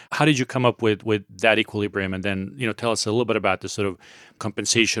is? How did you come up with that equilibrium? And then, tell us a little bit about the sort of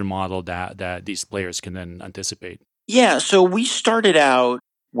compensation model that these players can then anticipate. Yeah. So we started out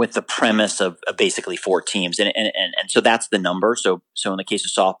with the premise of basically 4 teams. And so that's the number. So in the case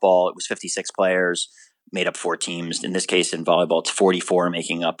of softball, it was 56 players made up 4 teams. In this case, in volleyball, it's 44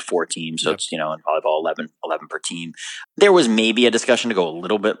 making up 4 teams. So it's, in volleyball, 11 per team. There was maybe a discussion to go a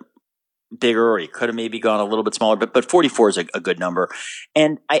little bit bigger, or you could have maybe gone a little bit smaller, but 44 is a good number.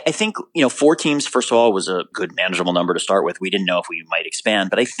 And I think, 4 teams, first of all, was a good manageable number to start with. We didn't know if we might expand,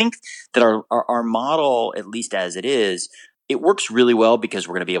 but I think that our model, at least as it is, it works really well because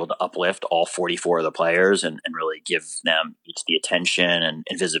we're going to be able to uplift all 44 of the players and really give them each the attention and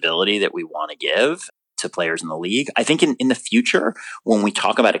visibility that we want to give to players in the league. I think in the future, when we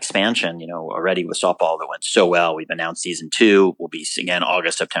talk about expansion, already with softball that went so well, we've announced season 2 will be again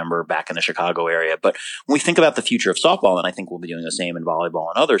August, September, back in the Chicago area. But when we think about the future of softball, and I think we'll be doing the same in volleyball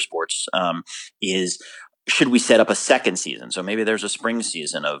and other sports, is should we set up a second season? So maybe there's a spring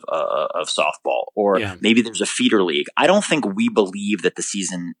season of softball, or maybe there's a feeder league. I don't think we believe that the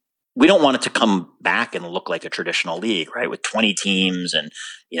season. We don't want it to come back and look like a traditional league, right? With 20 teams and,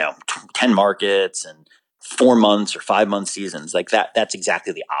 10 markets and 4 months or 5 month seasons like that. That's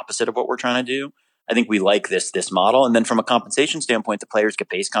exactly the opposite of what we're trying to do. I think we like this model. And then from a compensation standpoint, the players get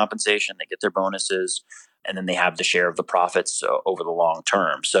base compensation, they get their bonuses, and then they have the share of the profits over the long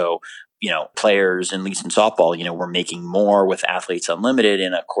term. So, players, at least in softball, we're making more with Athletes Unlimited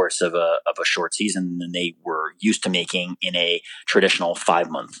in a course of a short season than they were used to making in a traditional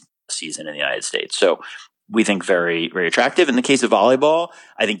 5-month season in the United States. So we think very, very attractive. In the case of volleyball,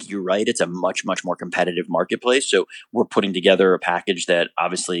 I think you're right. It's a much, much more competitive marketplace. So we're putting together a package that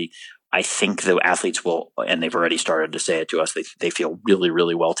obviously I think the athletes will, and they've already started to say it to us, they feel really,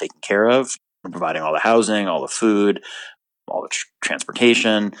 really well taken care of. We're providing all the housing, all the food, all the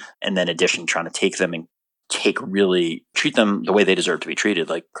transportation, and then in addition, trying to take them and treat them the way they deserve to be treated,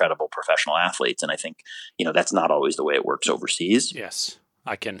 like credible professional athletes. And I think, that's not always the way it works overseas. Yes,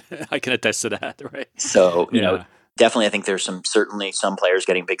 I can I can attest to that, right? So, Yeah. definitely, I think there's certainly some players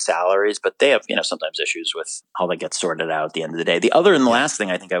getting big salaries, but they have, sometimes issues with how that gets sorted out at the end of the day. The other and the last thing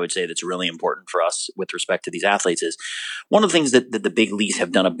I think I would say that's really important for us with respect to these athletes is one of the things that the big leagues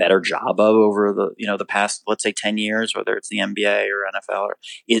have done a better job of over the past, let's say 10 years, whether it's the NBA or NFL,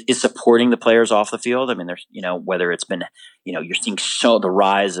 is supporting the players off the field. I mean, there's, whether it's been, you're seeing the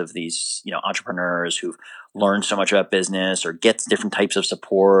rise of these, entrepreneurs who've learn so much about business or gets different types of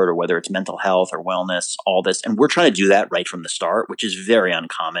support, or whether it's mental health or wellness, all this. And we're trying to do that right from the start, which is very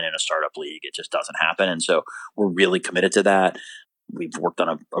uncommon in a startup league. It just doesn't happen. And so we're really committed to that. We've worked on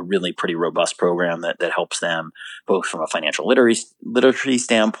a really pretty robust program that helps them both from a financial literacy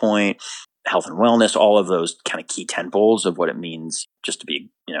standpoint, health and wellness, all of those kind of key tentpoles of what it means just to be,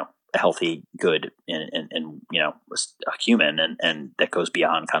 a healthy, good, and a human, and that goes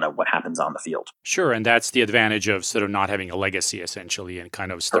beyond kind of what happens on the field. Sure, and that's the advantage of sort of not having a legacy, essentially, and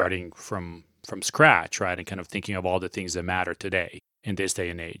kind of starting from scratch, right, and kind of thinking of all the things that matter today in this day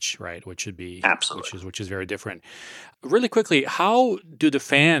and age, right, which should be absolutely, which is very different. Really quickly, how do the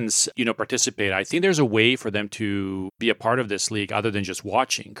fans, participate? I think there's a way for them to be a part of this league other than just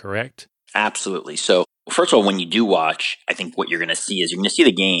watching, correct? Absolutely. So first of all, when you do watch, I think what you're going to see is you're going to see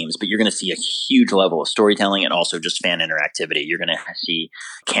the games, but you're going to see a huge level of storytelling and also just fan interactivity. You're going to see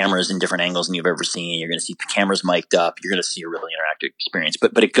cameras in different angles than you've ever seen. You're going to see cameras mic'd up. You're going to see a really interactive experience,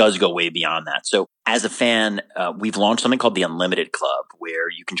 but it does go way beyond that. So as a fan, we've launched something called the Unlimited Club, where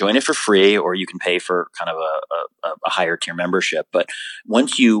you can join it for free or you can pay for kind of a higher tier membership. But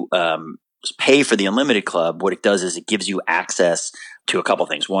once you pay for the Unlimited Club, what it does is it gives you access to a couple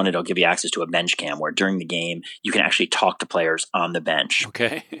things. One, it'll give you access to a bench cam where during the game, you can actually talk to players on the bench.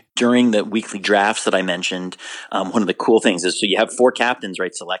 Okay. During the weekly drafts that I mentioned, one of the cool things is, so you have 4 captains,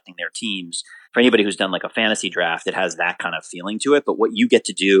 right, selecting their teams. For anybody who's done like a fantasy draft, it has that kind of feeling to it. But what you get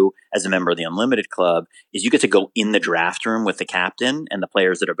to do as a member of the Unlimited Club is you get to go in the draft room with the captain and the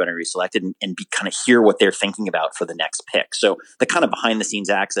players that are going to be selected and kind of hear what they're thinking about for the next pick. So the kind of behind the scenes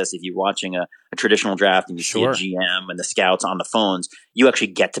access, if you're watching a traditional draft and you see a GM and the scouts on the phones, you actually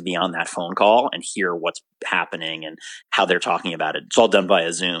get to be on that phone call and hear what's happening and how they're talking about it. It's all done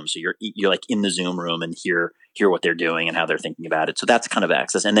via Zoom. So you're like in the Zoom room and hear what they're doing and how they're thinking about it. So that's kind of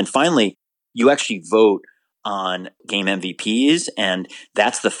access. And then finally, you actually vote on game MVPs, and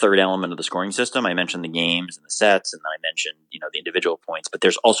that's the third element of the scoring system. I mentioned the games and the sets, and then I mentioned, the individual points, but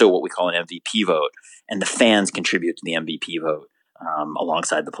there's also what we call an MVP vote, and the fans contribute to the MVP vote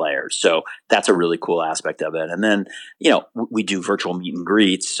alongside the players. So that's a really cool aspect of it. And then, we do virtual meet and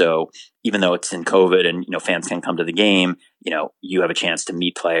greets. So even though it's in COVID and, fans can come to the game, you have a chance to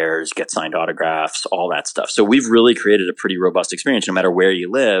meet players, get signed autographs, all that stuff. So we've really created a pretty robust experience. No matter where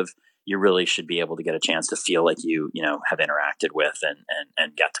you live, you really should be able to get a chance to feel like you have interacted with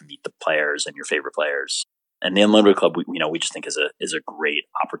and got to meet the players and your favorite players. And the Unlimited Club, we just think is a great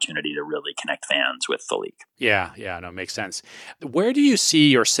opportunity to really connect fans with the league. Yeah, no, makes sense. Where do you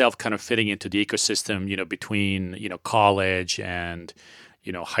see yourself kind of fitting into the ecosystem, between, college and,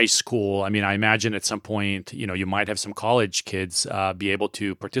 high school? I mean, I imagine at some point, you might have some college kids be able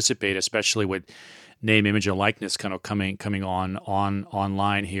to participate, especially with name, image, and likeness kind of coming on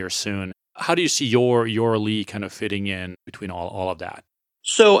online here soon. How do you see your league kind of fitting in between all of that?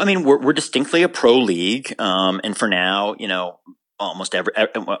 So, I mean, we're distinctly a pro league, and for now, almost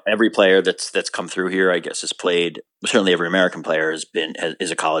every player that's come through here, I guess, has played. Certainly, every American player is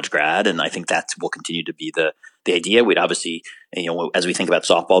a college grad, and I think that will continue to be the idea. We'd obviously, as we think about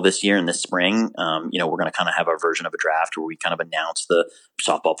softball this year and this spring, we're going to kind of have our version of a draft where we kind of announce the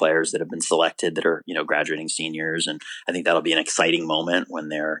softball players that have been selected that are graduating seniors, and I think that'll be an exciting moment when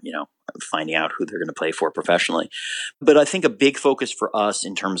they're finding out who they're going to play for professionally. But I think a big focus for us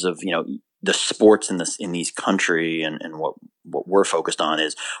in terms of the sports in these country and what we're focused on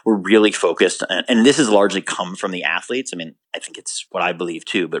is we're really focused, and this has largely come from the athletes. I mean, I think it's what I believe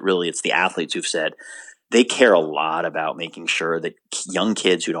too, but really it's the athletes who've said they care a lot about making sure that young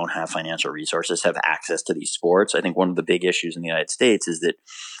kids who don't have financial resources have access to these sports. I think one of the big issues in the United States is that,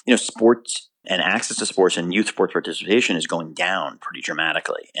 sports and access to sports and youth sports participation is going down pretty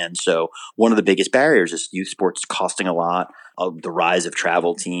dramatically. And so one of the biggest barriers is youth sports costing a lot, of the rise of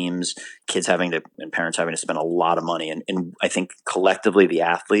travel teams, kids and parents having to spend a lot of money. And I think collectively the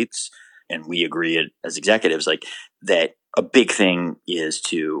athletes, and we agree as executives, like that a big thing is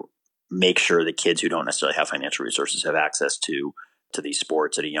to make sure that kids who don't necessarily have financial resources have access to these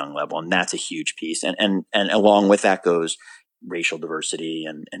sports at a young level. And that's a huge piece. And along with that goes racial diversity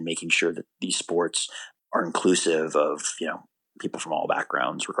and making sure that these sports are inclusive of, people from all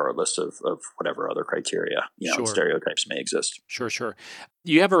backgrounds, regardless of whatever other criteria, and Sure. stereotypes may exist. Sure.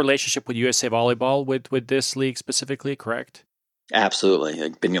 You have a relationship with USA Volleyball with this league specifically, correct? Absolutely.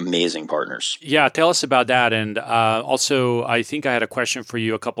 They've been amazing partners. Yeah, tell us about that. And also, I think I had a question for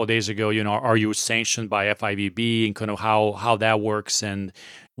you a couple of days ago. Are you sanctioned by FIVB, and kind of how that works, and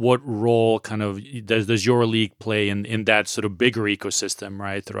what role kind of does your league play in that sort of bigger ecosystem,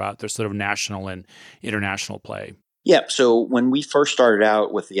 right, throughout the sort of national and international play? Yeah. So when we first started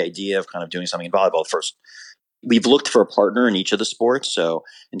out with the idea of kind of doing something in volleyball, first, we've looked for a partner in each of the sports. So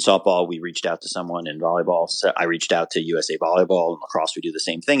in softball, we reached out to someone. In volleyball, so I reached out to USA Volleyball. In lacrosse, we do the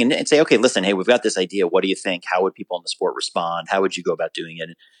same thing and say, okay, listen, hey, we've got this idea. What do you think? How would people in the sport respond? How would you go about doing it?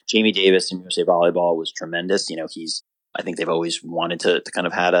 And Jamie Davis in USA Volleyball was tremendous. I think they've always wanted to kind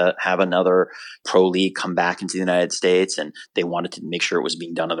of have another pro league come back into the United States, and they wanted to make sure it was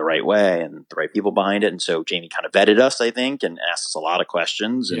being done in the right way and the right people behind it. And so Jamie kind of vetted us, I think, and asked us a lot of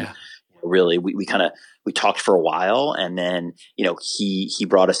questions. And really, we talked for a while, and then he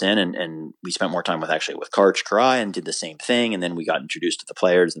brought us in, and we spent more time with Karch Karai and did the same thing. And then we got introduced to the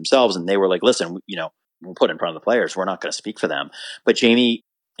players themselves, and they were like, "Listen, we'll put it in front of the players. We're not going to speak for them." But Jamie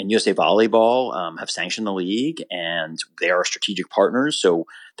and USA Volleyball have sanctioned the league, and they are strategic partners. So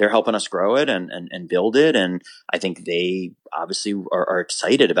they're helping us grow it and build it. And I think they obviously are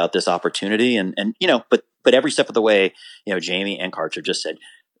excited about this opportunity. But every step of the way, Jamie and Karch have just said,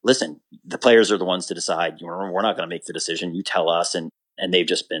 listen, the players are the ones to decide. We're not going to make the decision. You tell us. And they've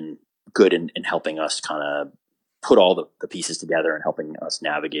just been good in helping us kind of put all the pieces together and helping us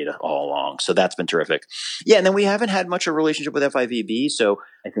navigate it all along. So that's been terrific. Yeah. And then we haven't had much of a relationship with FIVB. So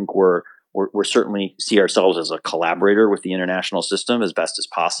I think we're certainly see ourselves as a collaborator with the international system as best as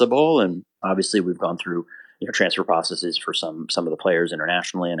possible. And obviously we've gone through, transfer processes for some of the players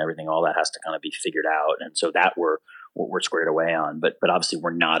internationally and everything. All that has to kind of be figured out. And so that we're squared away on, but obviously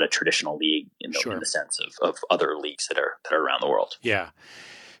we're not a traditional league in the sense of other leagues that are around the world. Yeah.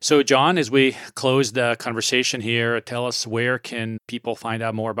 So, John, as we close the conversation here, tell us, where can people find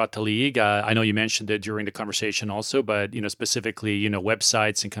out more about the league? I know you mentioned it during the conversation also, but specifically,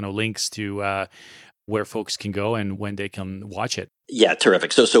 websites and kind of links to where folks can go and when they can watch it. Yeah,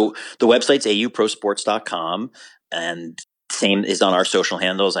 terrific. So the website's auprosports.com, and same is on our social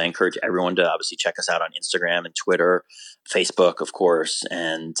handles. I encourage everyone to obviously check us out on Instagram and Twitter, Facebook, of course,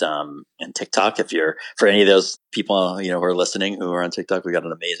 and TikTok. For any of those people, who are listening who are on TikTok, we got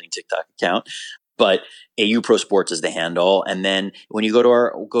an amazing TikTok account. But AU Pro Sports is the handle. And then when you go to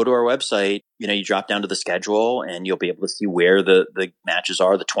our website, you drop down to the schedule and you'll be able to see where the matches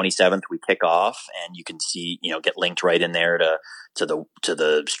are. The 27th we kick off, and you can see, get linked right in there to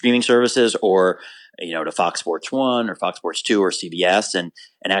the streaming services, or to Fox Sports 1 or Fox Sports 2 or CBS. And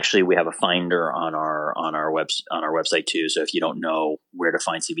actually we have a finder on our website too. So if you don't know where to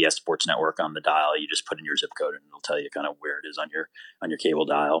find CBS Sports Network on the dial, you just put in your zip code and it'll tell you kind of where it is on your cable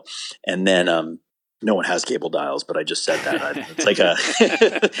dial. And then no one has cable dials, but I just said that. It's like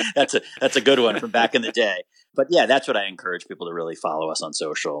that's a good one from back in the day. But yeah, that's what I encourage people to really follow us on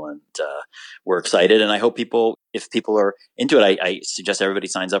social, and we're excited. And I hope if people are into it, I suggest everybody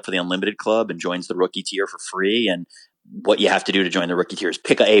signs up for the Unlimited Club and joins the rookie tier for free. And what you have to do to join the rookie tier is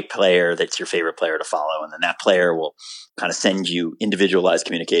pick a player that's your favorite player to follow, and then that player will kind of send you individualized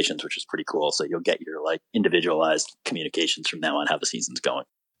communications, which is pretty cool. So you'll get your individualized communications from now on how the season's going.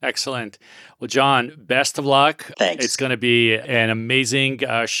 Excellent. Well, John, best of luck. Thanks. It's going to be an amazing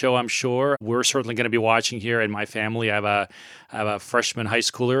show, I'm sure. We're certainly going to be watching here in my family. I have a freshman high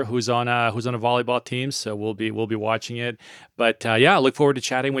schooler who's on a volleyball team, so we'll be watching it. But I look forward to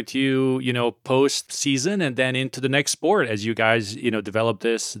chatting with you, post season and then into the next sport as you guys, develop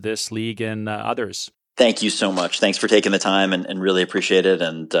this league and others. Thank you so much. Thanks for taking the time and really appreciate it,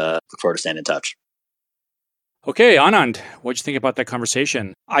 and look forward to staying in touch. Okay, Anand, what'd you think about that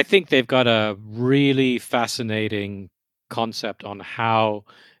conversation? I think they've got a really fascinating concept on how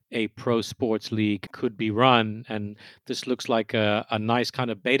a pro sports league could be run. And this looks like a nice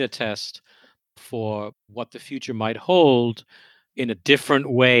kind of beta test for what the future might hold in a different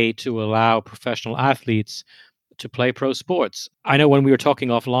way to allow professional athletes to play pro sports. I know when we were talking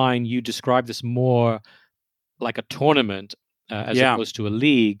offline, you described this more like a tournament as opposed to a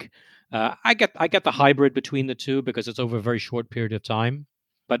league. I get the hybrid between the two because it's over a very short period of time.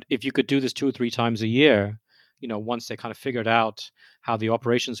 But if you could do this 2 or 3 times a year, once they kind of figured out how the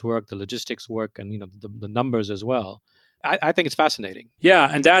operations work, the logistics work, and the numbers as well, I think it's fascinating. Yeah,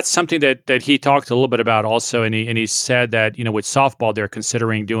 and that's something that he talked a little bit about also, and he said that with softball they're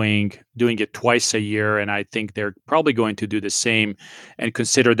considering doing it twice a year, and I think they're probably going to do the same and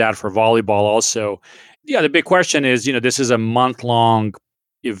consider that for volleyball also. Yeah, the big question is, this is a month-long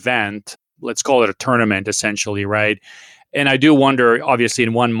event. Let's call it a tournament, essentially, right? And I do wonder, obviously,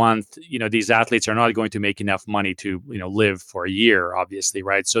 in 1 month, these athletes are not going to make enough money to, live for a year, obviously,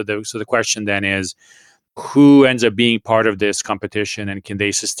 right? So the question then is, who ends up being part of this competition, and can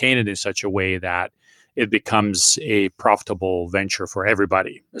they sustain it in such a way that it becomes a profitable venture for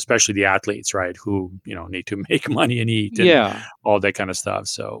everybody, especially the athletes, right? Who, need to make money and eat and all that kind of stuff.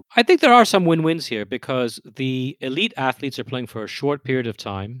 So I think there are some win-wins here because the elite athletes are playing for a short period of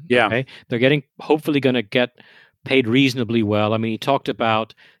time. Yeah. Okay? They're hopefully going to get paid reasonably well. I mean, he talked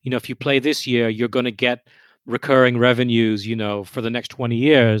about, if you play this year, you're going to get recurring revenues, for the next 20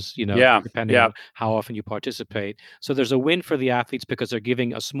 years, depending on how often you participate. So there's a win for the athletes because they're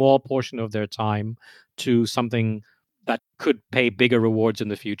giving a small portion of their time to something that could pay bigger rewards in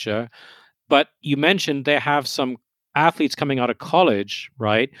the future. But you mentioned they have some athletes coming out of college,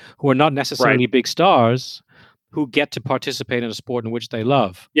 right, who are not necessarily big stars, who get to participate in a sport in which they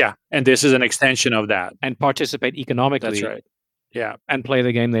love. Yeah, and this is an extension of that. And participate economically. That's right. Yeah, and play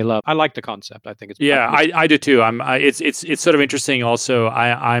the game they love. I like the concept. I think it's I do too. It's sort of interesting. Also,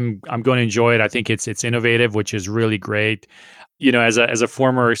 I'm going to enjoy it. I think it's innovative, which is really great. As a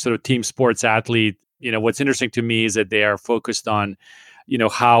former sort of team sports athlete, what's interesting to me is that they are focused on,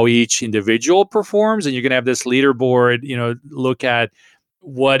 how each individual performs, and you're going to have this leaderboard. Look at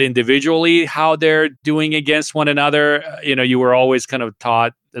what individually how they're doing against one another. You were always kind of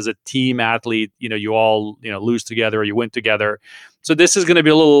taught as a team athlete, you all lose together or you win together. So this is going to be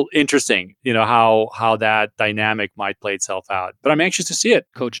a little interesting, how that dynamic might play itself out. But I'm anxious to see it.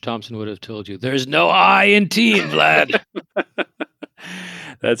 Coach Thompson would have told you, "There's no I in team, Vlad."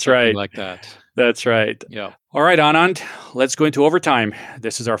 That's right. Like that. That's right. Yeah. All right, Anand, let's go into overtime.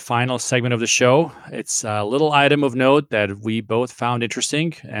 This is our final segment of the show. It's a little item of note that we both found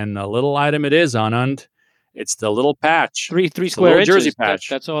interesting, and a little item it is, Anand. It's the little patch. Three square inches. Jersey patch.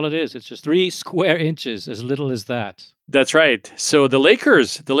 That's all it is. It's just 3 square inches, as little as that. That's right. So the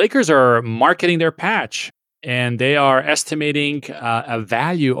Lakers are marketing their patch, and they are estimating a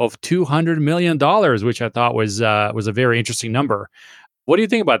value of $200 million, which I thought was a very interesting number. What do you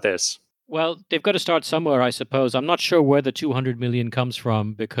think about this? Well, they've got to start somewhere, I suppose. I'm not sure where the $200 million comes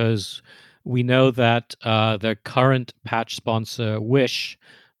from, because we know that their current patch sponsor, Wish,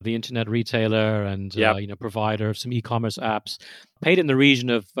 the internet retailer and provider of some e-commerce apps, paid in the region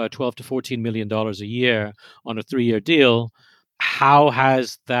of $12 to $14 million a year on a 3-year deal. How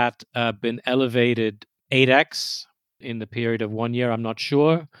has that been elevated 8x in the period of 1 year? I'm not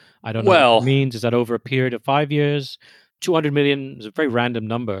sure. I don't know what it means. Is that over a period of 5 years? 200 million is a very random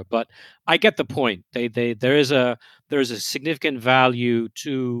number, but I get the point. There is a significant value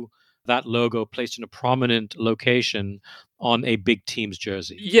to that logo placed in a prominent location on a big team's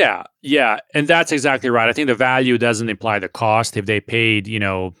jersey. Yeah, and that's exactly right. I think the value doesn't imply the cost. If they paid,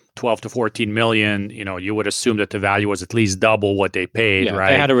 12 to 14 million, you would assume that the value was at least double what they paid,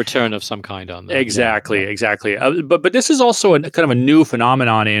 right? They had a return of some kind on that. Exactly. But this is also kind of a new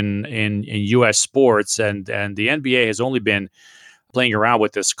phenomenon in U.S. sports, and the NBA has only been playing around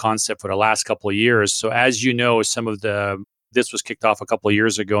with this concept for the last couple of years. So as you know, this was kicked off a couple of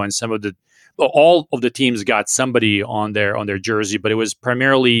years ago, and all of the teams got somebody on their jersey, but it was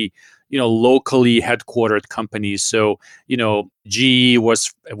primarily locally headquartered companies. So GE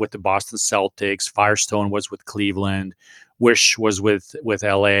was with the Boston Celtics, Firestone was with Cleveland, Wish was with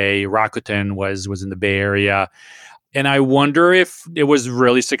LA, Rakuten was in the Bay Area, and I wonder if it was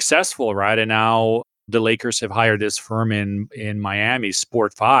really successful, right? And now the Lakers have hired this firm in Miami,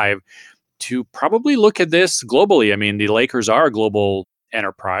 Sport 5, to probably look at this globally. I mean, the Lakers are a global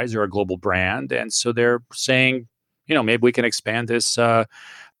enterprise or a global brand, and so they're saying, maybe we can expand this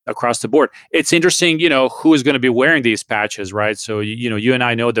across the board. It's interesting, who is going to be wearing these patches, right? So, you and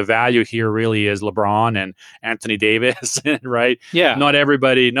I know the value here really is LeBron and Anthony Davis, right? Yeah. Not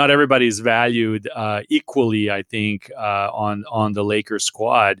everybody's valued equally, I think, on the Lakers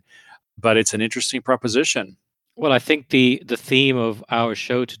squad, but it's an interesting proposition. Well, I think the theme of our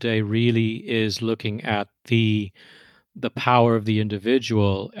show today really is looking at the power of the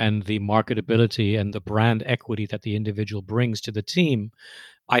individual and the marketability and the brand equity that the individual brings to the team.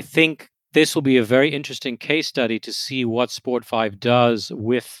 I think this will be a very interesting case study to see what Sport 5 does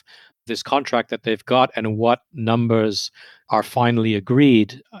with this contract that they've got and what numbers are finally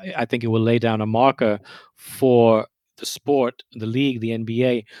agreed. I think it will lay down a marker for the sport, the league, the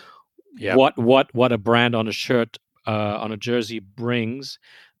NBA. Yep. What a brand on a shirt on a jersey brings,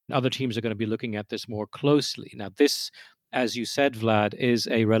 other teams are going to be looking at this more closely. Now, this, as you said, Vlad, is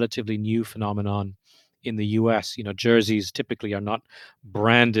a relatively new phenomenon in the US. Jerseys typically are not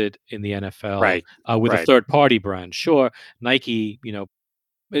branded in the NFL with a third-party brand. Sure, Nike,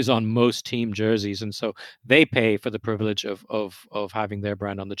 is on most team jerseys, and so they pay for the privilege of having their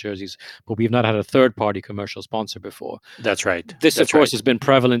brand on the jerseys. But we've not had a third-party commercial sponsor before. That's right. This, of course, has been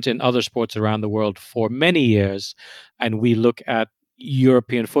prevalent in other sports around the world for many years, and we look at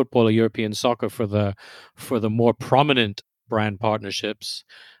European football or European soccer for the more prominent brand partnerships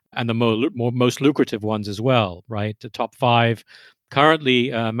and the most lucrative ones as well, right? The top 5 currently,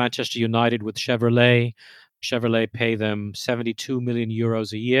 Manchester United with Chevrolet. Chevrolet pay them 72 million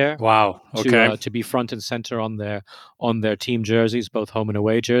euros a year. Wow. Okay. To be front and center on their team jerseys, both home and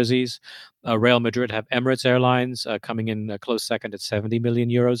away jerseys. Real Madrid have Emirates Airlines coming in a close second at 70 million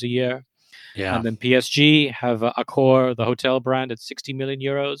euros a year. Yeah. And then PSG have Accor, the hotel brand, at 60 million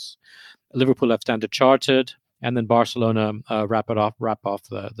euros. Liverpool have Standard Chartered. And then Barcelona wrap off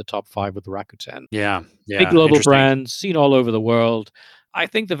the top 5 with Rakuten. Yeah. Big global brands seen all over the world. I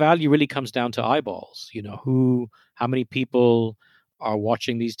think the value really comes down to eyeballs. How many people are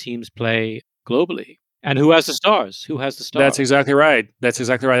watching these teams play globally, and who has the stars? That's exactly right.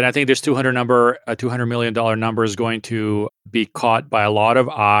 And I think this $200 million number is going to be caught by a lot of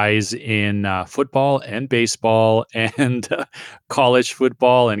eyes in football and baseball and college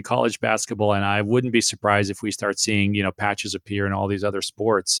football and college basketball. And I wouldn't be surprised if we start seeing, patches appear in all these other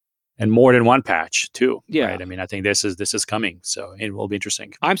sports. And more than one patch too. Yeah. Right. I mean, I think this is coming, so it will be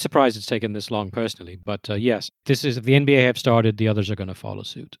interesting. I'm surprised it's taken this long personally, but yes, if the NBA have started, the others are going to follow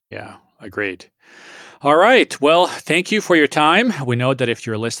suit. Yeah, agreed. All right. Well, thank you for your time. We know that if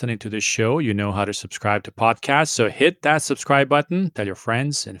you're listening to this show, you know how to subscribe to podcasts. So hit that subscribe button, tell your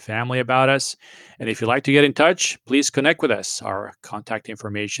friends and family about us. And if you'd like to get in touch, please connect with us. Our contact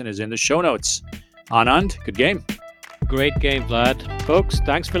information is in the show notes. Anand, good game. Great game, Vlad. Folks,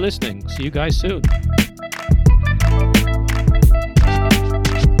 thanks for listening. See you guys soon.